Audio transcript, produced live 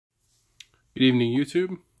Good evening,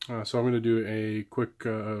 YouTube. So I'm going to do a quick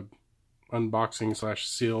unboxing slash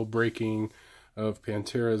seal breaking of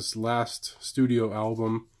Pantera's last studio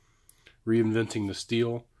album, Reinventing the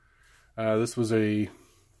Steel. This was a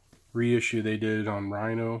reissue they did on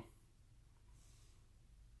Rhino.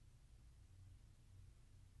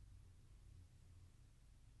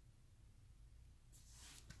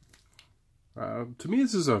 To me,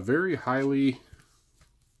 this is a very highly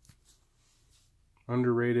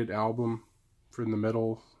underrated album for in the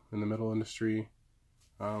metal industry.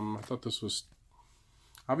 I thought this was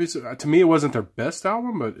obviously, to me, it wasn't their best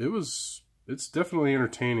album, but it's definitely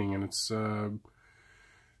entertaining, and it's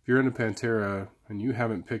if you're into Pantera and you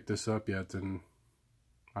haven't picked this up yet, then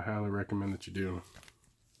I highly recommend that you do.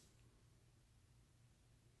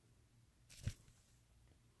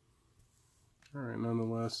 Alright,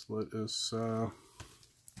 nonetheless, let us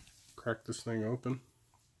crack this thing open.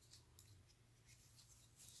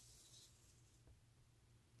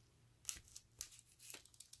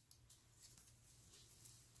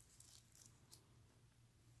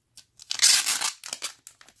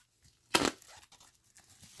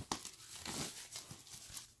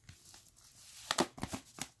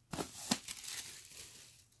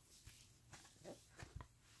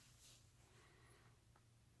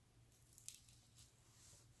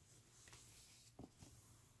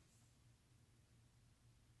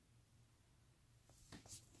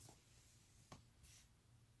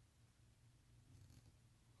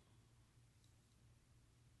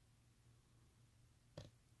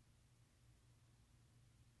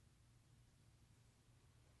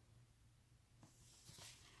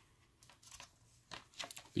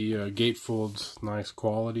 The gatefold's nice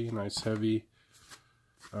quality, nice heavy.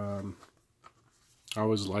 I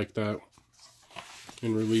always like that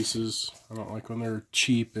in releases. I don't like when they're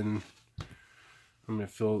cheap, and I mean,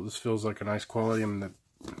 this feels like a nice quality. I mean, the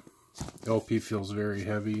LP feels very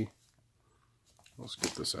heavy. Let's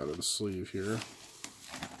get this out of the sleeve here.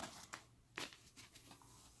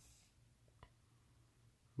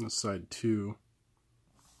 This side 2.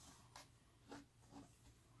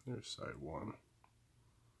 There's side 1.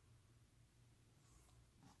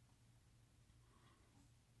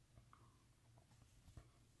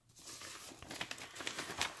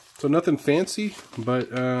 So nothing fancy, but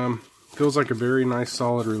feels like a very nice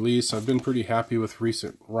solid release. I've been pretty happy with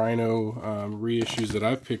recent Rhino reissues that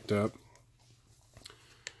I've picked up,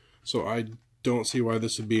 so I don't see why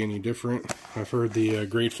this would be any different. I've heard the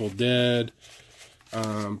Grateful Dead,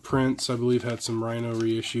 Prince, I believe, had some Rhino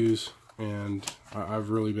reissues, and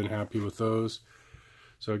I've really been happy with those.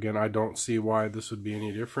 So again, I don't see why this would be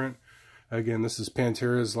any different. Again, this is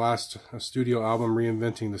Pantera's last studio album,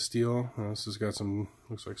 Reinventing the Steel. This has got some,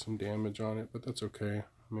 looks like some damage on it, but that's okay.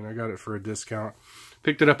 I mean, I got it for a discount.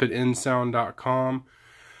 Picked it up at nsound.com.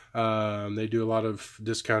 They do a lot of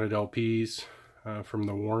discounted LPs from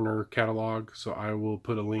the Warner catalog, so I will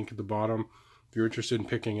put a link at the bottom. If you're interested in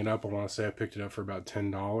picking it up, I want to say I picked it up for about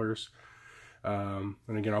 $10. And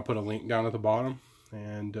again, I'll put a link down at the bottom.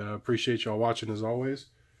 And appreciate y'all watching as always.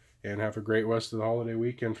 And have a great rest of the holiday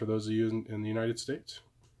weekend for those of you in the United States.